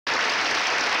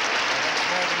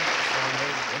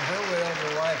her will,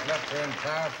 your wife left her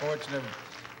entire fortune of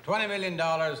 $20 million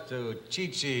to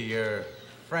Chi-Chi, your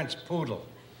French poodle.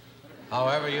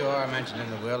 However, you are mentioned in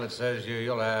the will. It says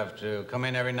you'll have to come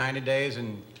in every 90 days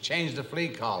and change the flea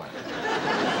collar.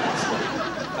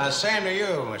 Same to you,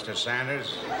 Mr.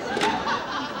 Sanders.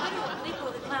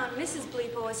 Bleepo the clown, Mrs.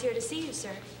 Bleepo is here to see you,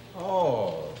 sir.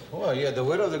 Oh, well, you're the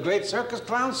widow of the great circus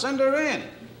clown. Send her in.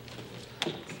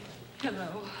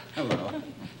 Hello. Hello.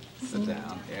 Sit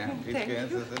down. Yeah, Thank you.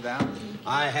 sit down.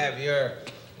 I have your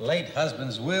late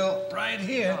husband's will right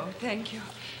here. Oh, thank you.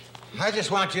 I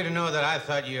just want you to know that I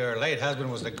thought your late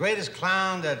husband was the greatest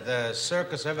clown that the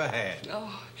circus ever had.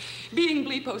 Oh, being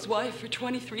Bleepo's wife for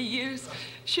 23 years,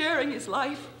 sharing his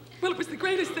life, well, it was the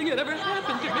greatest thing that ever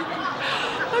happened to me.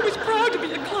 I was proud to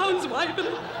be a clown's wife, and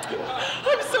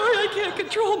I'm sorry I can't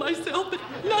control myself, but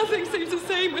nothing seems the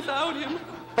same without him.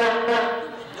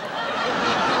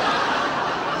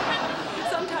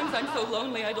 Sometimes I'm so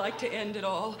lonely I'd like to end it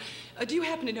all. Do you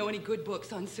happen to know any good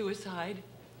books on suicide?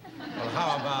 Well,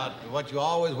 how about what you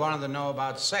always wanted to know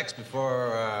about sex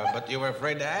before, but you were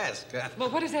afraid to ask? Well,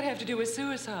 what does that have to do with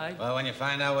suicide? Well, when you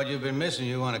find out what you've been missing,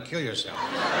 you want to kill yourself.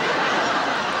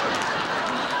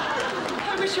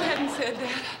 I wish you hadn't said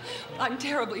that. I'm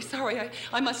terribly sorry.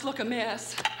 I must look a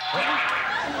mess.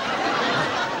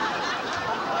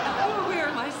 Oh, where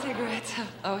are my cigarettes?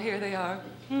 Oh, here they are.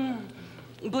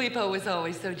 Bleepo was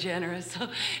always so generous.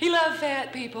 He loved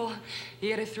fat people. He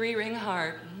had a 3-ring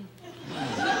heart.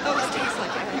 Oh, it tastes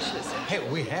like ashes. Hey,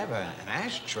 we have an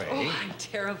ashtray. Oh, I'm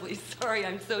terribly sorry.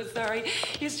 I'm so sorry.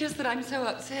 It's just that I'm so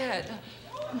upset.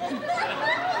 There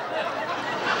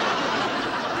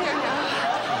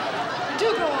now.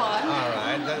 Do go on. All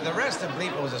right. The rest of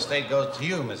Bleepo's estate goes to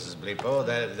you, Mrs. Bleepo.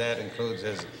 That includes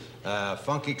his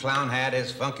funky clown hat,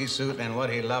 his funky suit, and what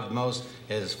he loved most,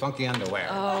 his funky underwear.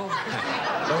 Oh.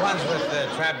 The ones with the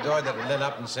trap door that lit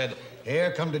up and said,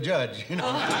 "Here come the judge," you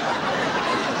know.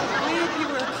 Bleep, you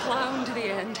were a clown to the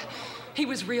end. He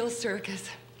was real circus.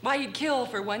 Why, he'd kill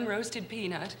for one roasted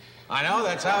peanut. I know,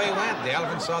 that's how he went. The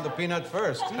elephant saw the peanut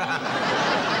first. There,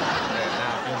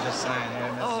 now, if you'll just sign here,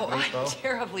 Mrs. Oh, Bleepo. I'm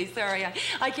terribly sorry.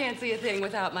 I can't see a thing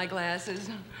without my glasses.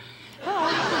 Oh,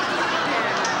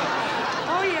 there.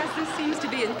 Oh, yes, this seems to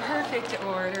be in perfect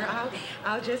order.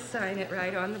 I'll just sign it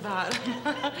right on the bottom.